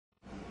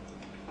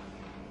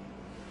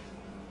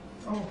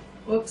Oh,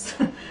 whoops.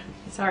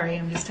 Sorry,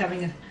 I'm just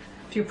having a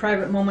few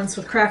private moments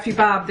with Crafty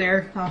Bob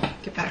there. I'll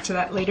get back to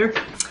that later.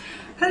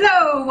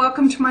 Hello,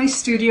 welcome to my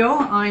studio.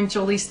 I'm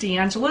Jolis,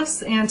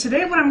 and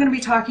today what I'm going to be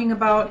talking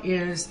about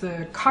is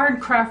the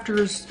card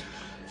crafters'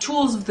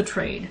 tools of the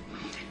trade.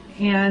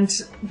 And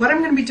what I'm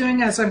going to be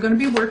doing is I'm going to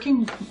be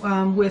working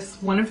with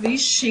one of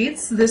these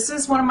sheets. This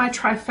is one of my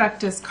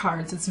trifectas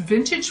cards. It's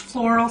Vintage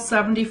Floral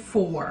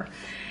 74.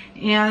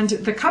 And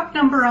the cup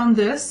number on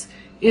this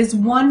is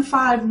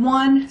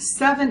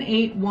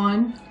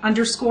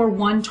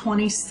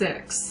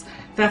 151781_126.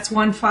 That's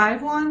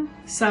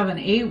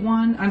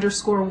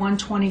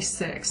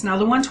 151781_126. Now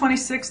the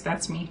 126,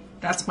 that's me.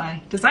 That's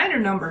my designer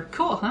number.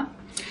 Cool, huh?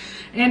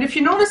 And if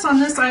you notice on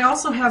this, I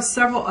also have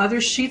several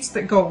other sheets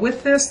that go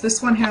with this.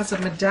 This one has a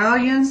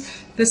medallion.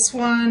 This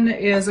one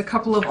is a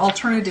couple of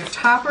alternative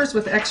toppers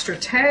with extra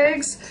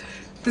tags.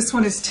 This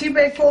one is tea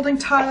bag folding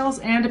tiles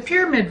and a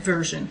pyramid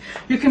version.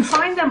 You can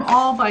find them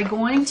all by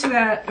going to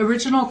that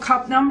original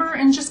cup number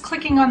and just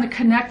clicking on the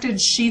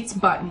connected sheets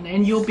button,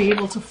 and you'll be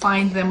able to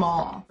find them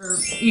all. They're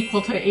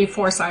equal to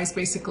A4 size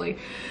basically.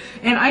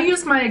 And I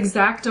use my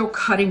X-Acto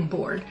cutting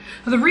board.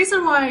 The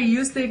reason why I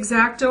use the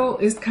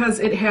X-Acto is because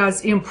it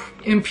has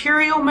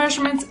imperial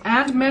measurements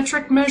and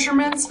metric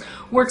measurements.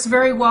 Works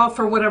very well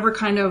for whatever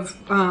kind of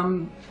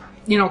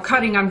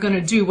cutting I'm going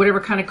to do,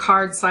 whatever kind of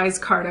size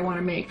card I want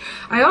to make.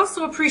 I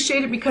also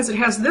appreciate it because it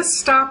has this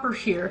stopper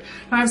here.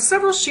 Now, I have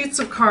several sheets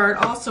of card.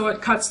 Also,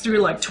 it cuts through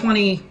like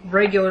 20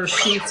 regular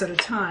sheets at a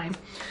time.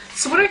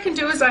 So what I can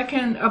do is I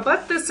can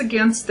abut this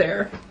against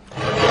there,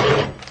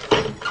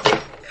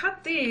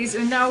 cut these,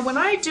 and now when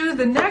I do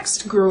the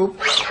next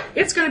group,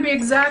 it's going to be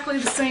exactly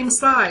the same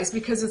size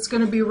because it's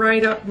going to be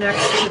right up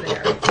next to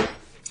there.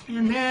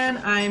 And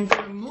then I'm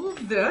going to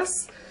move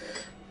this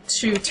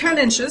to 10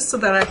 inches so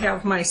that I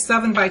have my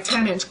 7 by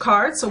 10 inch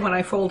card. So when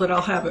I fold it,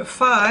 I'll have it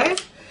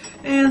 5.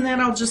 And then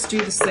I'll just do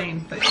the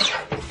same thing.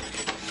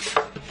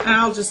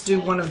 I'll just do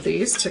one of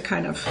these to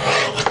kind of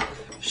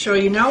show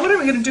you. Now what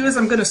I'm going to do is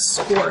I'm going to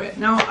score it.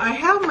 Now I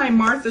have my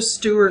Martha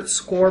Stewart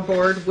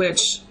scoreboard,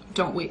 which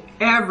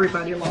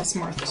everybody loves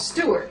Martha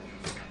Stewart.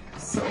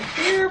 So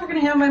here we're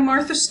going to have my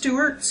Martha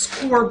Stewart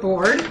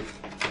scoreboard.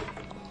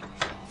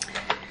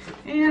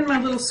 And my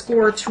little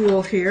score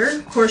tool here.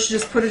 Of course, you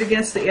just put it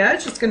against the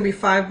edge. It's going to be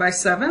 5 by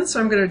 7, so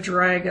I'm going to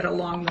drag it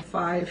along the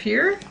 5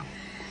 here.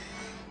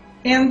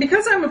 And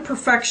because I'm a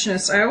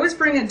perfectionist, I always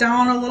bring it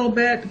down a little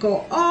bit,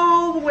 go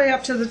all the way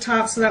up to the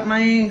top so that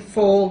my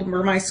fold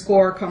or my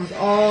score comes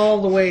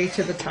all the way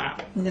to the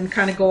top. And then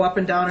kind of go up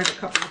and down it a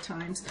couple of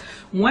times.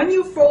 When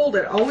you fold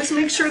it, always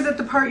make sure that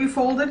the part you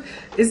folded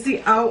is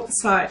the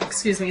outside,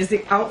 is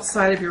the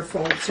outside of your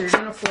fold. So you're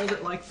going to fold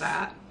it like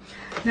that.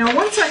 Now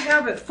once I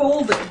have it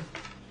folded,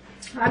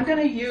 I'm going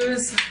to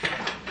use,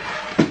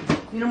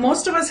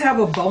 most of us have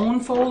a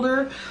bone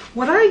folder.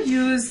 What I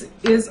use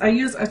is I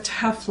use a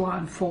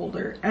Teflon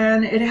folder,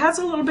 and it has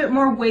a little bit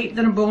more weight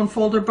than a bone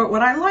folder, but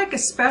what I like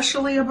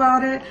especially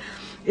about it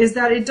is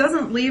that it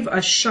doesn't leave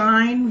a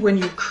shine when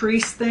you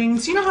crease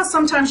things. You know how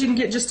sometimes you can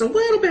get just a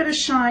little bit of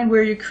shine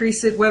where you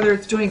crease it, whether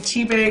it's doing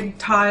tea bag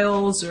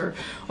tiles or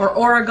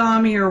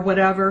origami or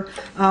whatever.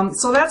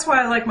 So that's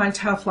why I like my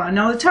Teflon.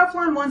 Now the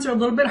Teflon ones are a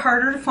little bit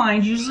harder to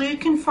find. Usually you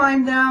can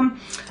find them,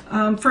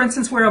 for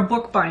instance, where a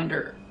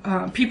bookbinder,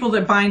 people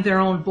that bind their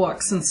own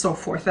books and so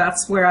forth.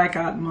 That's where I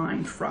got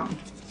mine from.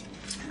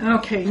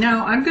 Okay,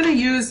 now I'm going to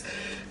use,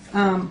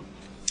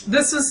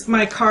 this is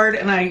my card,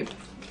 and I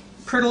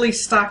prettily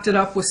stocked it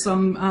up with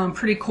some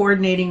pretty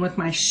coordinating with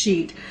my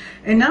sheet.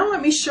 And now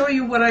let me show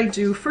you what I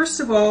do.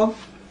 First of all,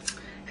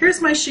 here's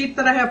my sheet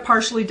that I have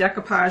partially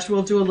decoupaged.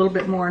 We'll do a little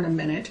bit more in a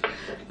minute.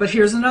 But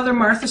here's another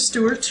Martha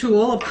Stewart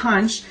tool, a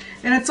punch.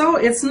 And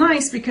it's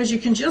nice because you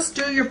can just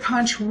do your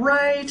punch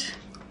right.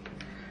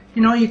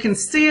 You can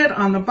see it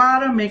on the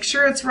bottom, make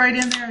sure it's right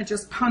in there, and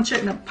just punch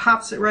it and it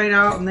pops it right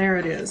out, and there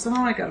it is. Oh,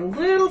 I got a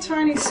little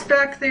tiny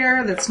speck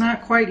there that's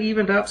not quite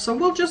evened up, so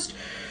we'll just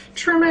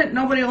trim it.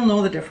 Nobody will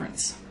know the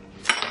difference.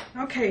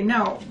 Okay,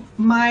 now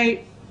my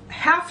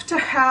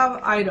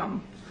have-to-have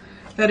item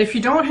that if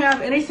you don't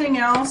have anything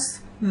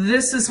else,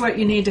 this is what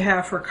you need to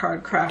have for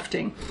card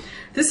crafting.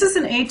 This is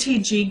an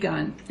ATG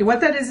gun.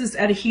 What that is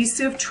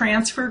adhesive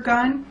transfer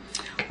gun.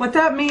 What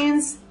that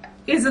means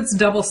is it's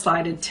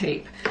double-sided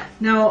tape.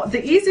 Now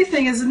the easy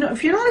thing is,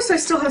 if you notice, I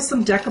still have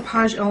some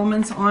decoupage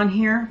elements on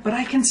here, but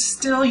I can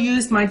still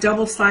use my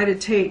double-sided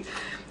tape.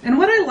 And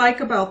what I like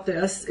about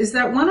this is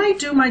that when I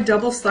do my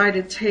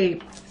double-sided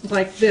tape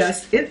like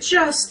this, it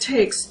just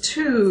takes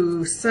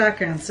 2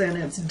 seconds and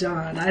it's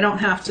done. I don't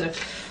have to,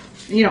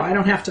 I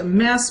don't have to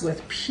mess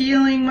with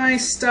peeling my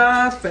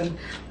stuff and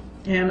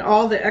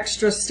all the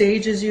extra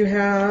stages you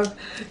have.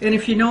 And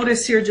if you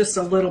notice here just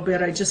a little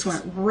bit, I just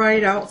went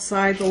right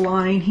outside the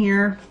line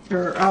here,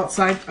 or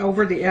outside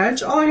over the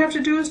edge. All I have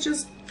to do is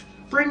just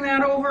bring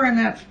that over and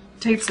that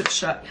tapes it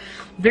shut.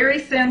 Very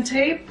thin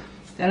tape.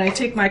 Then I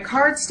take my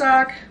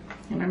cardstock,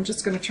 and I'm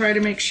just going to try to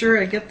make sure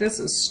I get this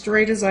as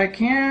straight as I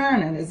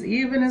can and as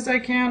even as I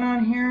can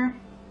on here.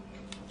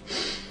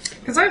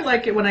 because I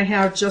like it when I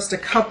have just a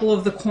couple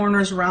of the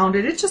corners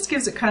rounded. It just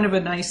gives it kind of a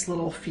nice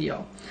little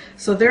feel.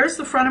 So there's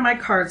the front of my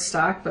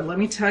cardstock, but let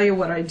me tell you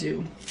what I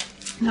do.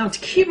 Now to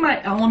keep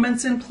my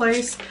elements in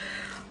place,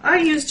 I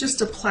use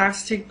just a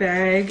plastic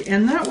bag,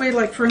 and that way,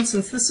 like for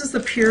instance, this is the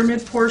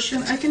pyramid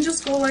portion. I can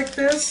just go like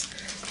this,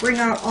 bring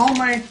out all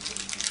my,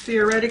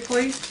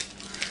 theoretically,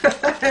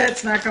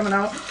 it's not coming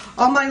out,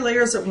 all my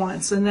layers at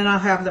once, and then I'll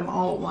have them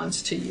all at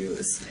once to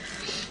use.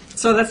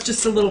 So that's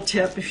just a little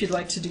tip if you'd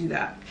like to do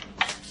that.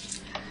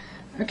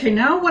 Okay,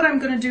 now what I'm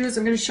going to do is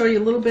I'm going to show you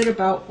a little bit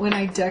about when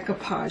I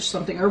decoupage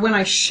something, or when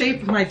I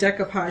shape my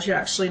decoupage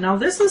actually. Now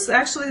this is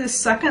actually the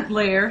second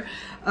layer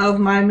of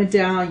my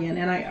medallion,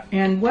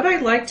 and what I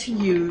like to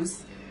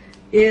use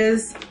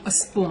is a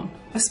spoon.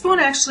 A spoon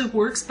actually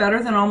works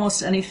better than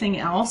almost anything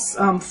else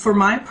for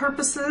my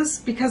purposes,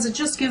 because it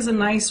just gives a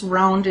nice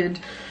rounded,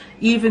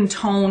 even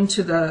tone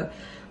to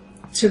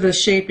the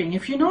shaping.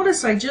 If you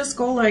notice, I just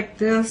go like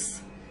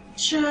this,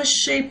 just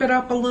shape it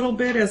up a little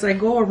bit as I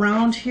go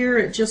around here.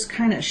 It just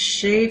kind of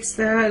shapes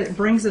that, it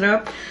brings it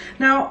up.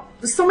 Now,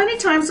 so many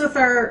times with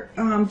our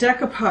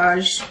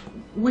decoupage,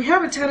 we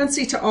have a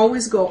tendency to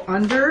always go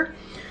under,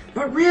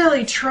 but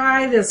really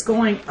try this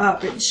going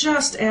up. It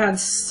just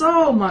adds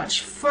so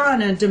much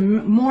fun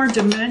and more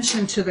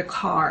dimension to the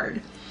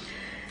card.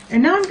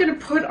 And now I'm going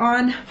to put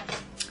on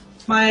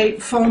my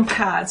foam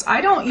pads.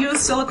 I don't use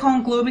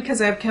silicone glue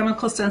because I have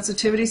chemical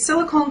sensitivity.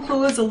 Silicone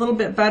glue is a little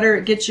bit better.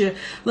 It gets you a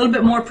little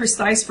bit more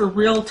precise for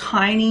real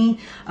tiny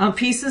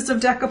pieces of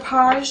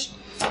decoupage.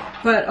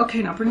 But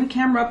okay, now bring the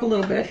camera up a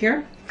little bit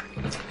here.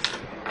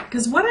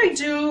 Because what I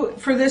do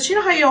for this, you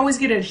know how you always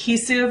get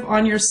adhesive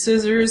on your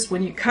scissors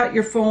when you cut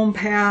your foam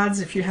pads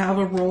if you have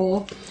a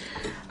roll?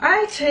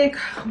 I take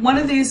one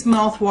of these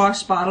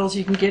mouthwash bottles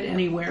you can get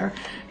anywhere,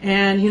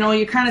 and you know,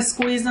 you kind of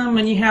squeeze them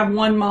and you have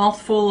one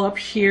mouthful up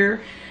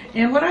here.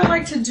 And what I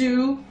like to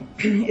do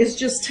is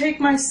just take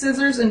my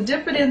scissors and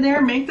dip it in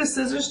there, make the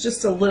scissors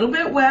just a little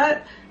bit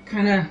wet,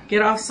 kind of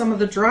get off some of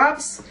the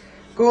drops,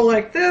 go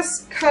like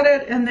this, cut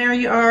it, and there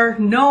you are,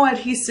 no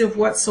adhesive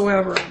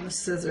whatsoever on the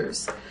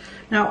scissors.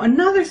 Now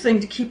another thing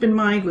to keep in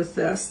mind with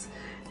this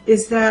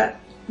is that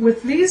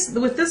with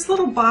this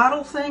little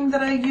bottle thing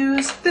that I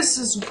use, this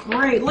is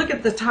great. Look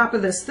at the top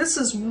of this. This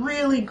is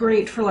really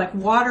great for like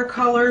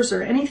watercolors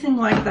or anything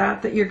like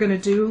that that you're going to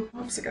do.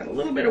 Oops, I got a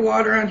little bit of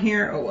water on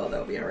here. Oh well,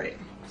 that'll be all right.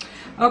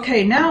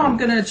 Okay, now I'm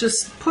going to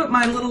just put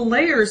my little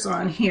layers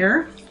on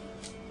here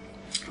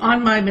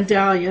on my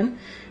medallion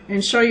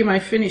and show you my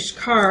finished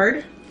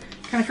card.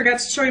 Kind of forgot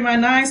to show you my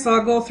knife, so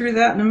I'll go through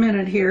that in a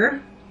minute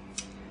here.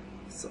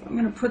 So I'm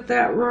going to put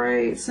that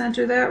right,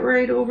 center that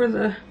right over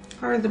the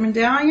part of the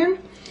medallion.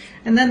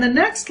 And then the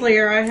next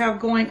layer I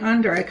have going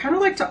under. I kind of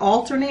like to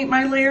alternate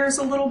my layers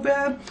a little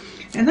bit,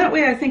 and that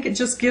way I think it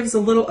just gives a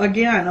little,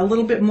 again, a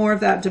little bit more of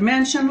that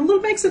dimension.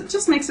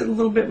 Just makes it a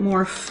little bit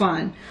more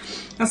fun.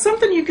 Now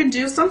something you can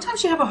do,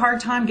 sometimes you have a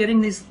hard time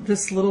getting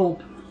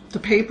the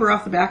paper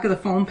off the back of the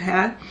foam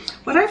pad.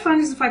 What I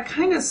find is if I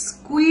kind of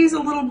squeeze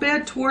a little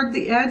bit toward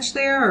the edge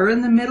there or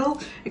in the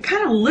middle, it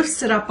kind of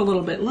lifts it up a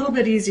little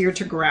bit easier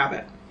to grab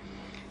it.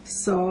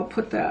 So I'll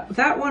put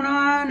that one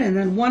on, and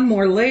then one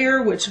more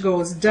layer which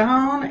goes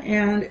down,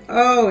 and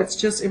oh,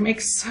 it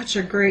makes such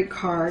a great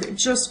card. It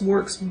just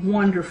works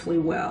wonderfully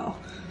well.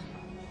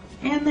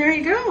 And there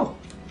you go,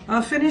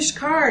 a finished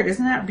card.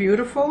 Isn't that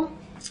beautiful?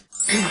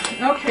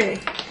 Okay,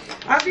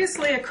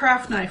 obviously a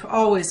craft knife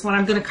always when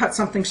I'm going to cut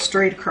something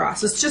straight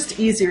across. It's just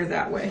easier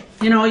that way.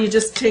 You know, you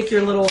just take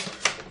your little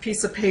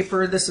piece of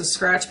paper. This is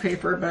scratch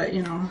paper, but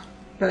you know,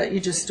 but you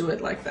just do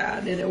it like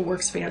that and it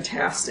works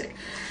fantastic.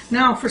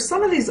 Now for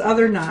some of these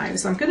other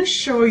knives, I'm going to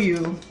show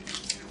you,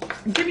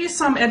 give you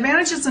some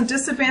advantages and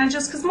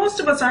disadvantages, because most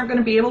of us aren't going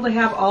to be able to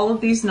have all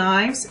of these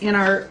knives in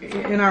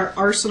our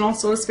arsenal,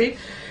 so to speak.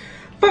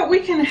 But we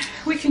can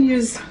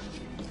use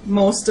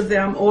most of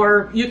them,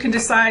 or you can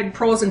decide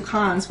pros and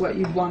cons what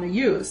you'd want to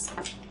use.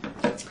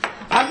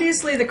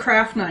 Obviously the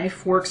craft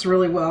knife works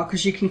really well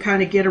because you can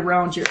kind of get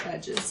around your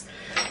edges.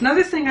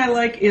 Another thing I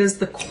like is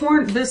the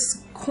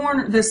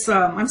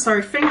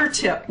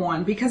fingertip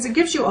one, because it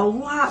gives you a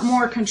lot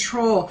more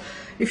control.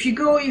 If you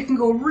can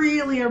go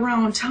really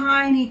around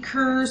tiny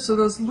curves, so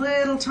those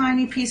little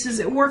tiny pieces,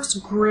 it works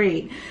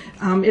great.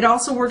 It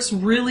also works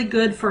really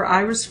good for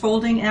iris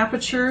folding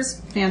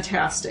apertures.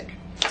 Fantastic.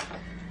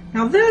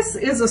 Now this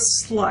is a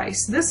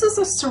slice. This is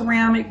a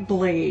ceramic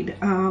blade.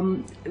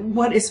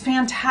 What is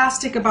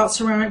fantastic about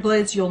ceramic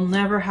blades, you'll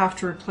never have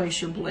to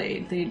replace your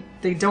blade.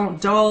 They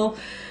don't dull.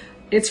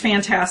 It's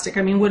fantastic.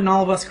 I mean, wouldn't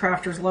all of us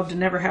crafters love to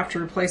never have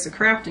to replace a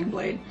crafting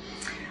blade?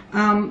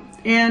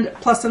 And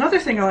plus another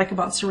thing I like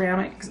about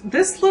ceramic,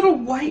 this little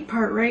white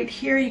part right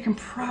here, can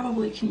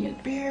you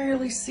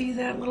barely see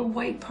that little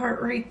white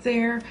part right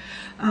there?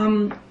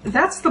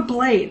 That's the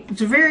blade.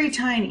 It's very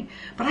tiny.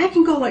 But I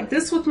can go like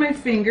this with my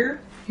finger.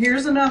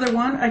 Here's another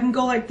one. I can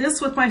go like this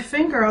with my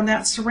finger on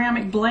that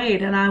ceramic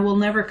blade and I will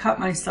never cut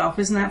myself.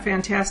 Isn't that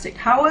fantastic?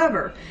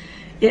 However,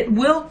 It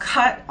will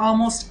cut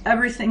almost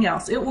everything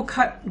else. It will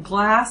cut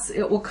glass,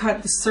 it will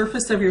cut the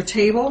surface of your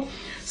table.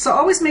 So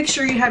always make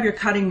sure you have your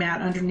cutting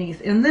mat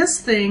underneath. In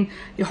this thing,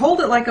 you hold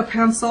it like a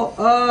pencil.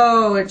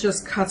 Oh, it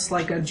just cuts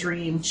like a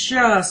dream.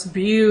 Just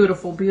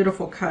beautiful,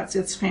 beautiful cuts.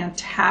 It's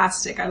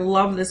fantastic. I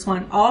love this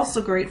one.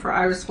 Also great for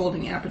iris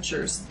folding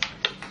apertures.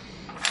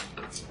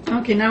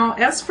 Okay, now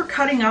as for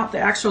cutting out the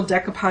actual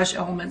decoupage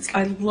elements,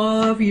 I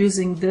love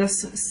using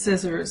this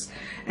scissors.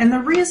 And the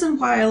reason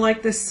why I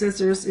like this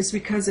scissors is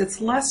because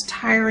it's less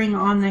tiring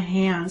on the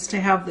hands to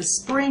have the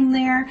spring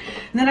there.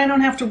 And then I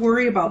don't have to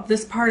worry about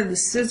this part of the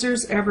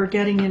scissors ever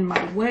getting in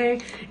my way.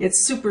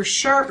 It's super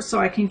sharp, so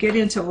I can get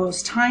into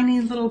those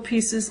tiny little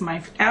pieces.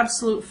 My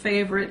absolute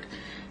favorite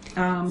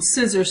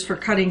scissors for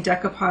cutting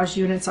decoupage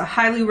units. I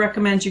highly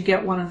recommend you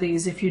get one of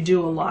these if you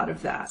do a lot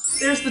of that.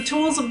 There's the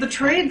tools of the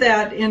trade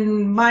that,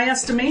 in my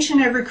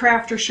estimation, every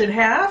crafter should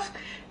have.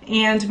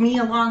 And me,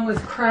 along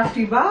with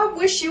Crafty Bob,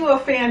 wish you a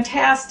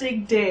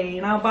fantastic day.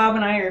 Now Bob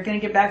and I are going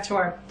to get back to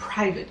our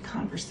private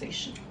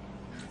conversation.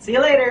 See you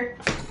later.